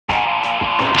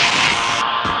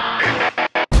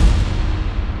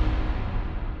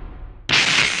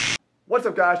What's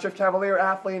up, guys? Jeff Cavaliere,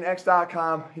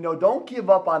 AthleanX.com. Don't give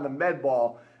up on the med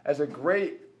ball as a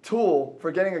great tool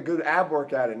for getting a good ab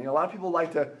workout in. A lot of people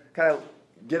like to kind of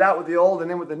get out with the old and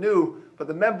in with the new, but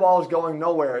the med ball is going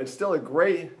nowhere. It's still a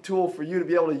great tool for you to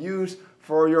be able to use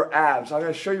for your abs. I'm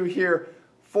going to show you here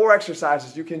 4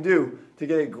 exercises you can do to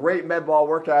get a great med ball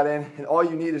workout in, and all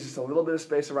you need is just a little bit of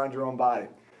space around your own body.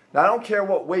 Now, I don't care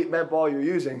what weight med ball you're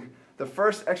using. The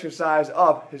first exercise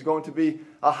up is going to be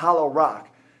a hollow rock.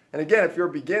 And again, if you're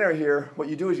a beginner here, what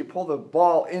you do is you pull the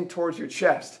ball in towards your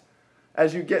chest.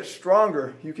 As you get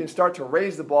stronger, you can start to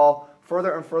raise the ball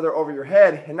further and further over your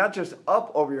head, and not just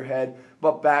up over your head,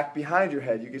 but back behind your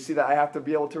head. You can see that I have to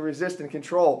be able to resist and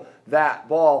control that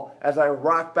ball as I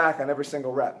rock back on every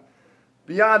single rep.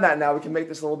 Beyond that, now we can make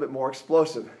this a little bit more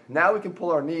explosive. Now we can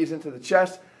pull our knees into the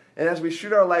chest, and as we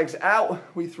shoot our legs out,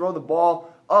 we throw the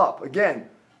ball up. Again,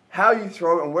 how you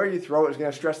throw it and where you throw it is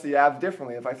going to stress the abs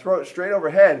differently. If I throw it straight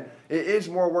overhead, it is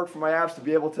more work for my abs to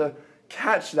be able to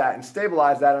catch that and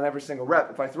stabilize that on every single rep.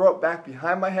 If I throw it back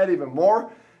behind my head even more,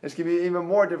 it's going to be even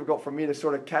more difficult for me to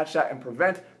sort of catch that and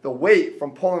prevent the weight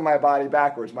from pulling my body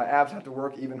backwards. My abs have to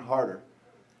work even harder.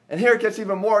 And here it gets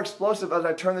even more explosive as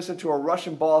I turn this into a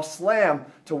Russian ball slam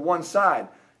to one side.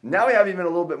 Now we have even a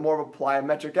little bit more of a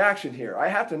plyometric action here. I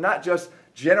have to not just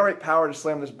generate power to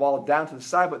slam this ball down to the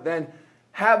side, but then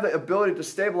have the ability to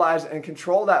stabilize and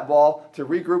control that ball to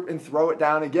regroup and throw it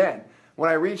down again. When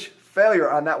I reach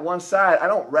failure on that one side, I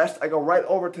don't rest. I go right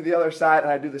over to the other side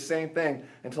and I do the same thing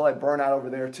until I burn out over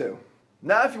there too.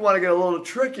 Now if you want to get a little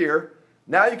trickier,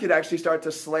 now you could actually start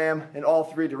to slam in all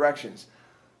 3 directions.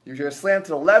 You're going to slam to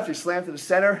the left, you slam to the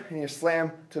center, and you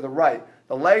slam to the right.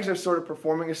 The legs are sort of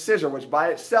performing a scissor, which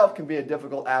by itself can be a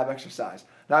difficult ab exercise.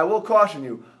 Now I will caution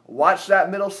you, watch that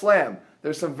middle slam.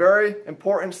 There's some very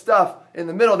important stuff in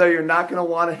the middle there you're not going to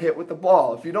want to hit with the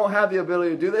ball. If you don't have the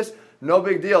ability to do this, no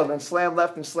big deal. Then slam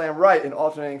left and slam right in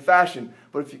alternating fashion.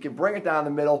 But if you can bring it down the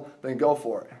middle, then go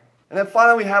for it. And then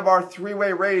finally we have our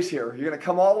 3-way raise here. You're going to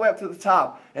come all the way up to the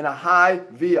top in a high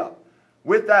V up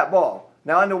with that ball.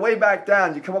 Now on the way back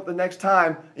down, you come up the next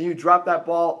time and you drop that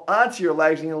ball onto your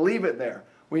legs and you leave it there.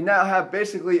 We now have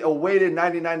basically a weighted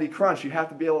 90-90 crunch. You have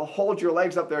to be able to hold your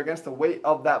legs up there against the weight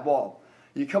of that ball.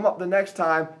 You come up the next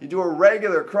time, you do a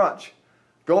regular crunch.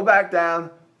 Go back down,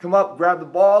 come up, grab the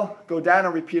ball, go down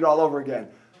and repeat all over again.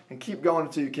 And keep going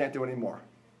until you can't do any more.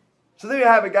 So there you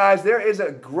have it, guys. There is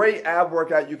a great ab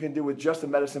workout you can do with just a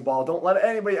medicine ball. Don't let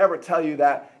anybody ever tell you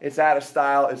that it's out of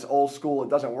style, it's old school, it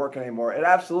doesn't work anymore. It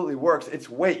absolutely works. It's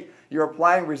weight. You're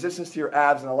applying resistance to your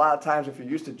abs, and a lot of times if you're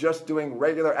used to just doing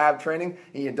regular ab training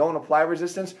and you don't apply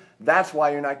resistance, that's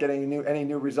why you're not getting any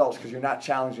new results, because you're not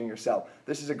challenging yourself.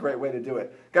 This is a great way to do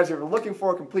it. Guys, if you're looking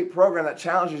for a complete program that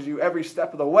challenges you every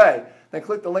step of the way, then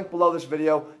click the link below this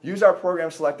video, use our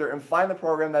program selector, and find the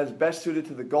program that is best suited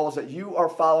to the goals that you are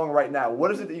following right now.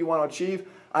 What is it that you want to achieve?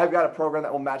 I've got a program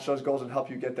that will match those goals and help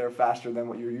you get there faster than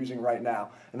what you're using right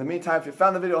now. In the meantime, if you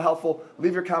found the video helpful,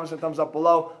 leave your comments and thumbs up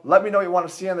below. Let me know what you want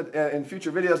to see in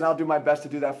future videos, and I'll do my best to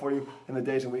do that for you in the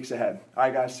days and weeks ahead. All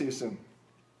right, guys, see you soon.